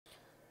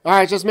All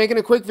right, just making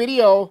a quick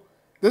video.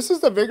 This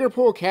is the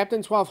Vigorpool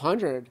Captain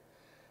 1200.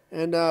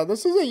 And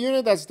this is a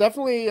unit that's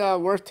definitely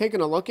worth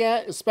taking a look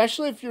at,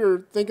 especially if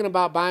you're thinking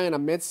about buying a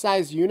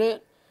mid-size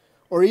unit,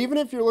 or even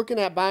if you're looking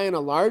at buying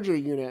a larger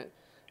unit.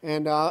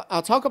 And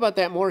I'll talk about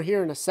that more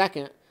here in a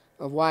second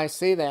of why I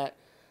say that.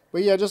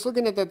 But yeah, just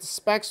looking at the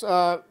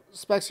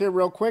specs here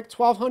real quick.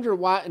 1200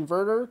 watt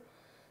inverter,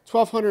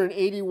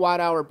 1280 watt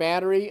hour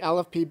battery,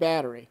 LFP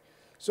battery.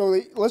 So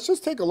let's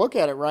just take a look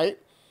at it, right?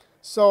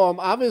 So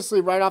obviously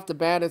right off the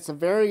bat, it's a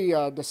very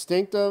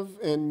distinctive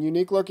and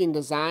unique looking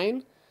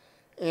design.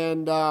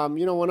 And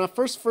you know, when I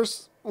first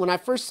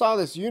saw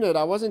this unit,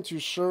 I wasn't too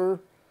sure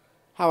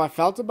how I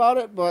felt about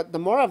it. But the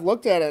more I've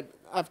looked at it,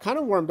 I've kind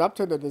of warmed up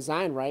to the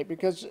design, right?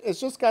 Because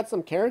it's just got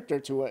some character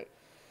to it.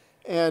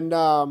 And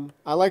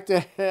I like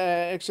to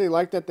actually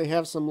like that they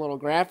have some little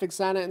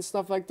graphics on it and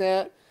stuff like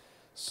that.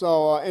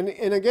 So and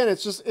again,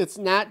 it's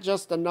not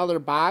just another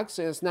box,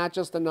 and it's not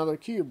just another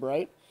cube,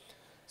 right?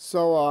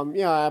 So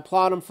yeah, I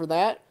applaud them for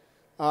that.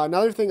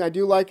 Another thing I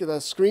do like is the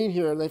screen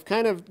here. They've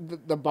kind of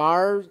the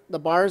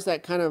bars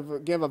that kind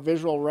of give a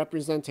visual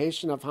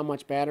representation of how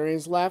much battery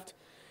is left.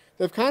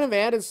 They've kind of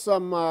added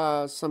some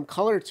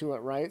color to it,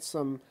 right?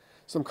 Some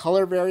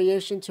color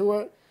variation to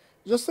it.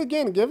 Just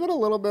again, give it a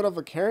little bit of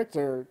a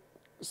character,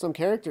 some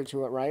character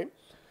to it, right?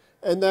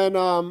 And then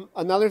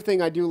another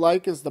thing I do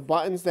like is the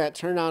buttons that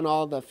turn on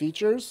all the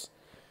features.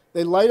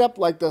 They light up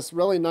like this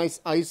really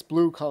nice ice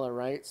blue color,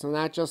 right? So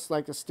not just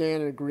like the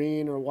standard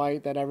green or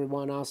white that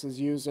everyone else is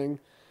using.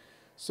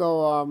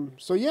 So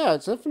yeah,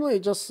 it's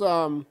definitely just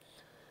and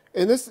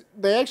this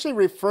they actually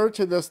refer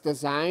to this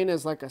design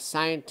as like a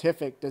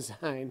scientific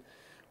design,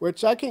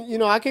 which I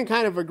can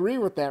kind of agree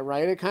with that,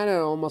 right? It kind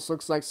of almost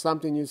looks like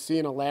something you see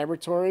in a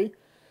laboratory.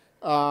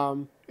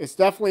 It's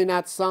definitely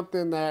not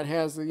something that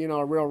has a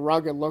real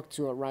rugged look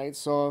to it, right?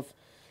 So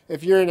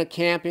if you're into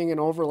camping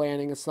and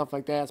overlanding and stuff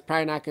like that, it's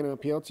probably not going to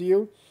appeal to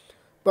you.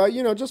 But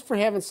just for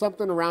having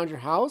something around your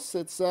house,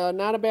 it's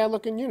not a bad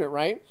looking unit,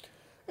 right?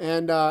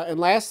 And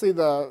lastly,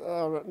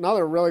 the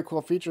another really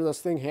cool feature this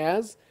thing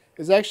has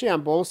is actually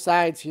on both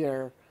sides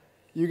here.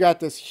 You got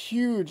this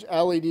huge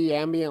LED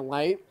ambient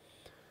light,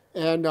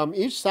 and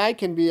each side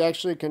can be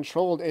actually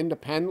controlled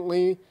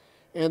independently,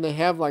 and they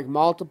have like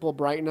multiple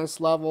brightness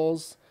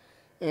levels.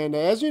 And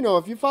as you know,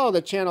 if you follow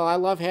the channel, I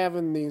love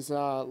having these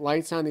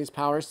lights on these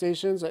power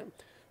stations.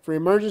 For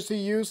emergency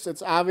use,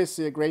 it's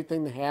obviously a great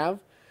thing to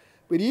have.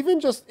 But even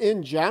just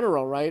in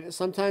general, right?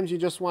 Sometimes you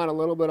just want a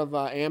little bit of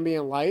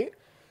ambient light.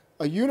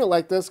 A unit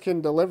like this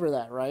can deliver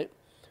that, right?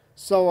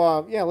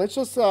 So yeah, let's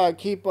just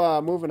keep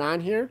moving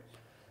on here.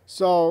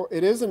 So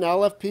it is an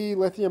LFP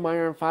lithium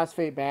iron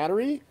phosphate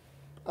battery.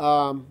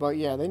 But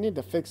yeah, they need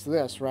to fix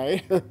this,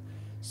 right?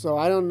 So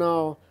I don't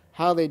know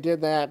how they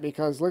did that,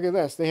 because look at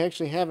this. They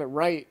actually have it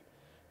right.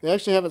 They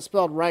actually have it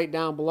spelled right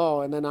down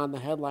below, and then on the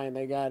headline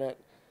they got it.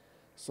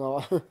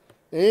 So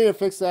they need to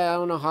fix that. I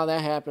don't know how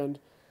that happened.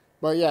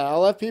 But yeah,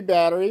 LFP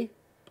battery.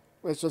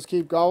 Let's just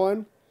keep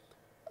going.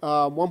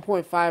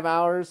 1.5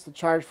 hours to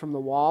charge from the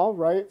wall,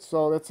 right?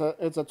 So it's a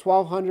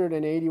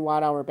 1280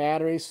 watt hour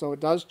battery. So it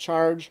does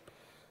charge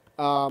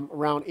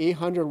around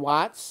 800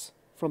 watts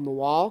from the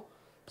wall.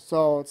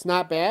 So it's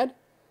not bad.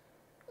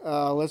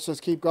 Let's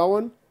just keep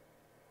going.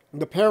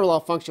 The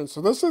parallel function.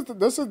 So this is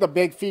the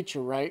big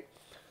feature, right?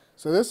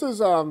 So this is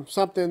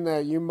something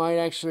that you might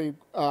actually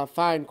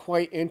find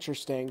quite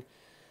interesting,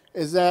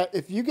 is that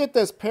if you get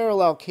this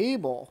parallel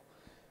cable,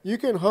 you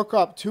can hook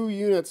up two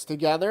units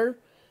together,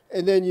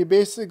 and then you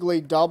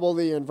basically double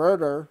the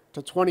inverter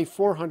to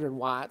 2400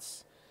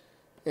 watts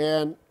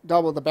and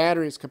double the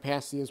battery's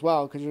capacity as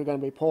well, because you're going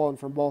to be pulling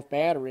from both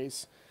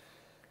batteries.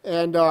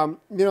 And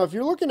if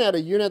you're looking at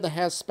a unit that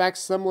has specs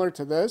similar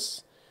to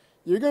this,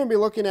 you're going to be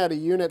looking at a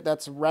unit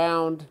that's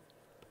around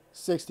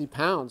 60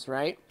 pounds,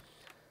 right?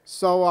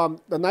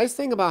 So the nice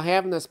thing about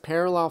having this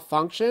parallel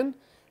function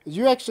is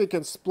you actually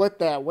can split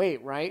that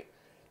weight, right?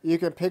 You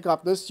can pick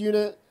up this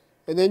unit,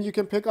 and then you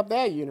can pick up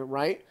that unit,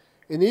 right?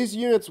 And these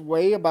units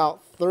weigh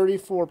about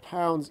 34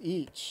 pounds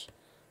each.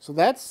 So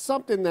that's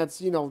something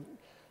that's,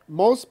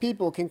 most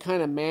people can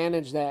kind of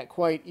manage that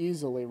quite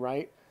easily,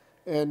 right?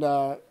 And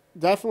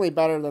definitely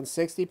better than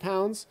 60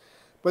 pounds.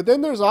 But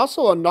then there's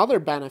also another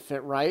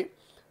benefit, right,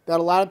 that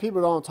a lot of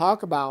people don't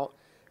talk about,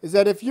 is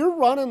that if you're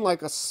running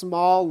like a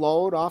small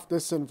load off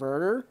this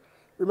inverter,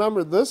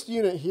 remember this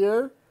unit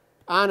here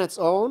on its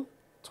own,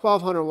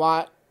 1200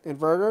 watt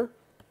inverter,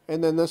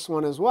 and then this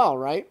one as well,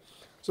 right?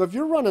 So if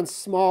you're running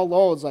small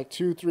loads like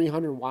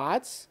 200-300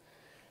 watts,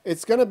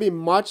 it's going to be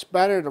much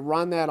better to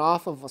run that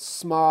off of a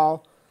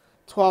small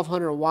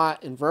 1200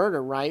 watt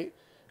inverter, right,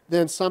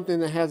 than something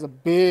that has a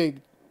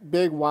big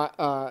watt,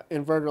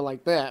 inverter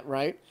like that,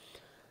 right?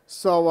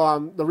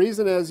 So the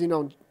reason is,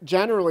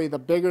 generally the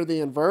bigger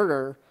the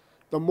inverter,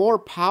 the more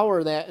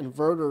power that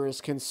inverter is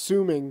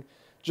consuming,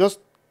 just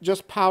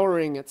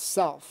powering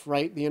itself,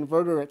 right? The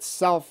inverter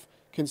itself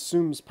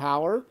consumes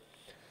power.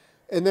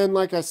 And then,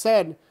 like I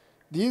said,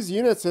 these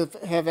units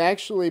have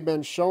actually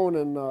been shown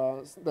in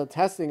the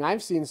testing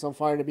I've seen so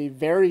far to be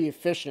very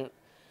efficient.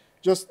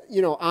 just,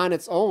 you know, on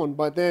its own.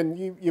 But then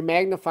you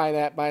magnify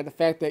that by the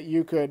fact that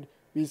you could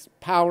be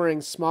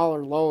powering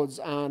smaller loads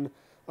on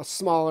a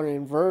smaller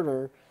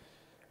inverter,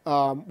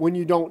 when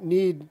you don't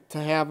need to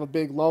have a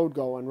big load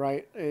going,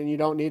 right? And you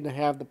don't need to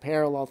have the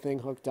parallel thing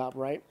hooked up,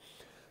 right?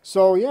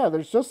 So yeah,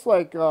 there's just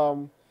like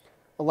a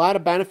lot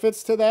of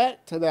benefits to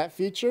that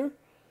feature,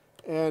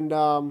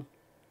 and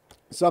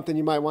something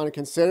you might want to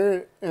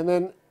consider. And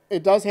then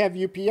it does have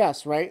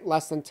UPS, right?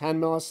 Less than 10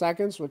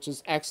 milliseconds, which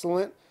is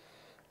excellent.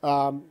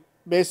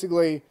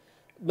 Basically,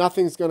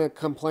 nothing's going to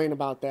complain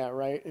about that,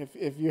 right?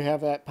 If you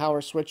have that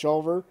power switch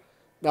over,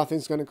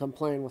 nothing's going to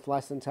complain with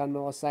less than 10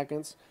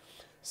 milliseconds.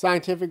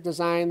 Scientific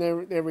design,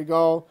 there we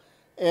go.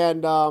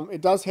 And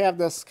it does have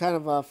this kind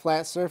of a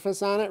flat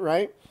surface on it,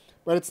 right?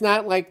 But it's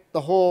not like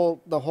the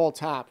whole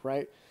top,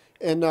 right?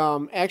 And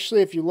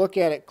actually, if you look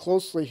at it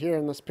closely here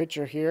in this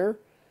picture here,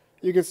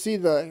 you can see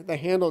the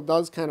handle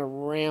does kind of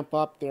ramp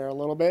up there a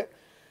little bit.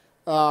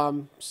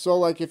 So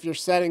like if you're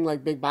setting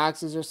like big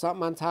boxes or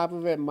something on top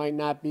of it, it might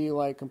not be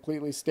like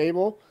completely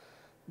stable.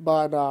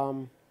 But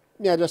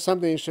yeah, just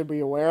something you should be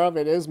aware of.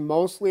 It is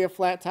mostly a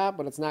flat top,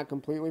 but it's not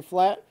completely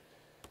flat.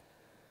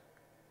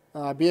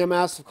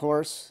 BMS, of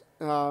course.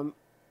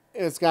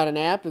 It's got an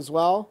app as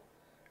well.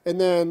 And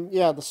then,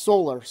 yeah, the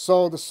solar.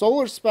 So the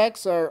solar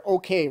specs are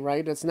okay,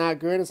 right? It's not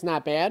good. It's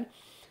not bad.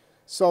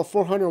 So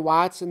 400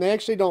 watts. And they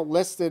actually don't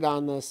list it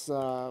on this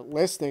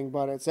listing,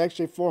 but it's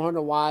actually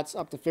 400 watts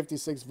up to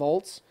 56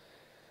 volts.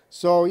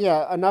 So,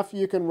 yeah, enough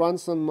you can run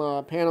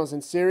some panels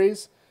in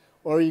series,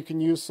 or you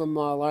can use some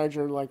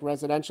larger, like,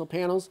 residential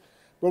panels.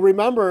 But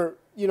remember,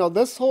 you know,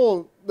 this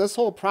whole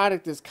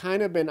product has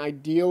kind of been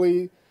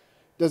ideally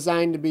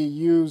designed to be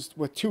used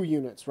with 2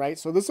 units, right?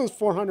 So this is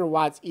 400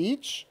 watts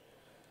each.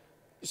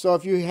 So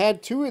if you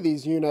had 2 of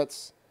these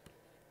units,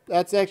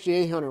 that's actually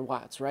 800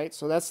 watts, right?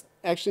 So that's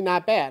actually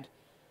not bad.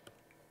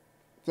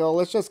 So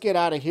let's just get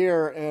out of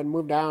here and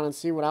move down and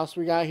see what else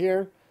we got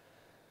here.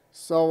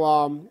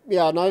 So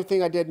yeah, another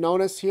thing I did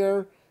notice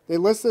here, they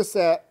list this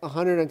at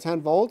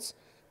 110 volts,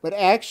 but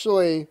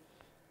actually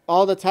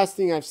all the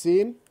testing I've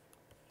seen,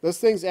 this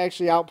thing's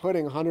actually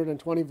outputting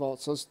 120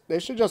 volts. So they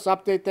should just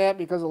update that,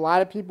 because a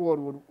lot of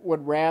people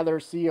would rather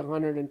see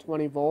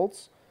 120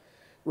 volts,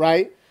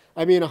 right?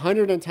 I mean,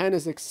 110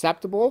 is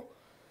acceptable,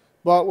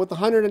 but with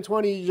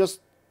 120,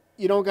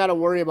 you don't got to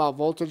worry about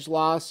voltage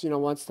loss, you know,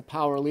 once the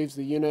power leaves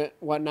the unit,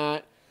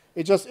 whatnot.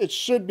 It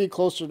should be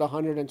closer to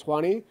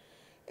 120.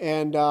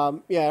 And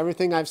yeah,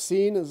 everything I've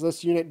seen is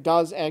this unit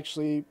does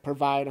actually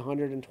provide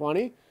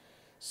 120.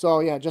 So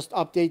yeah, just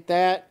update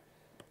that.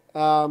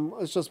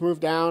 Let's just move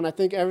down. I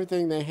think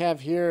everything they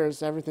have here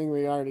is everything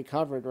we already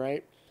covered,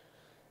 right?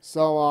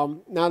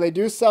 So now they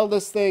do sell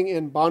this thing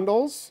in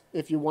bundles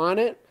if you want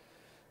it.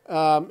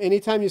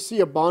 Anytime you see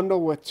a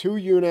bundle with 2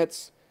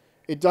 units,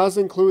 it does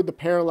include the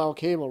parallel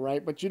cable,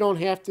 right? But you don't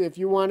have to. If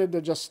you wanted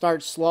to just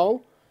start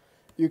slow,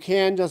 you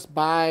can just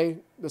buy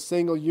the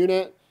single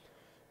unit.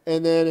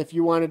 And then if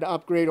you wanted to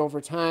upgrade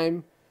over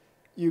time,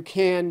 you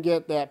can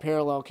get that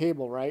parallel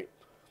cable, right?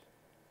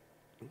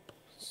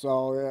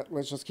 So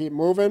let's just keep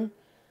moving.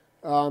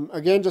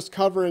 Again, just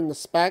covering the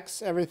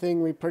specs.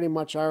 Everything we pretty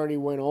much already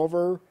went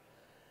over.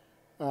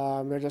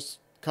 They're just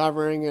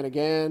covering it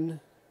again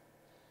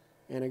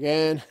and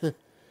again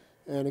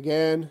and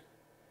again.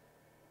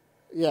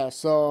 Yeah,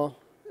 so,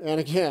 and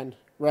again,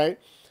 right?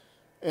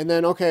 And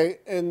then, okay,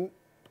 and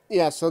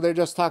yeah, so they're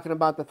just talking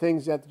about the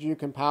things that you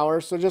can power.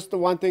 So just the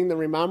one thing to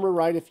remember,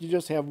 right, if you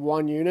just have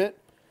 1 unit,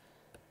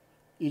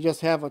 you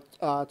just have a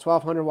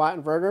 1200 watt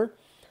inverter.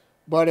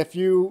 But if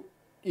you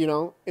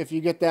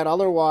get that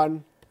other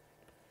one,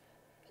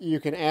 you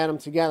can add them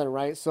together,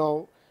 right?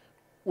 So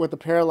with the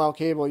parallel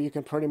cable, you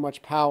can pretty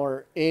much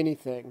power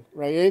anything,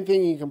 right?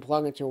 Anything you can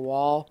plug into a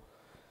wall,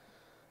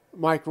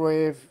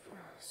 microwave,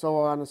 so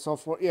on and so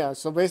forth. Yeah,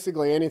 so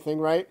basically anything,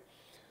 right?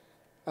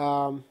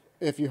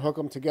 If you hook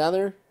them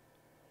together.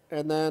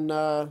 And then,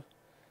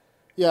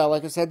 yeah,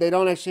 like I said, they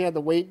don't actually have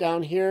the weight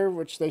down here,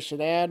 which they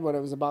should add, but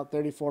it was about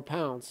 34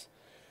 pounds.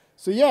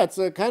 So yeah, it's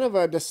a kind of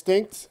a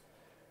distinct,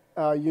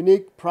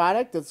 unique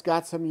product. It's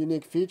got some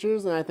unique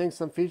features, and I think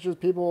some features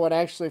people would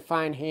actually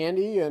find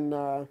handy.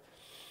 And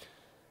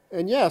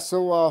yeah,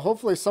 so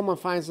hopefully someone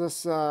finds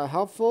this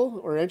helpful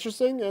or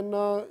interesting. And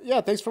yeah,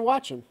 thanks for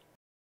watching.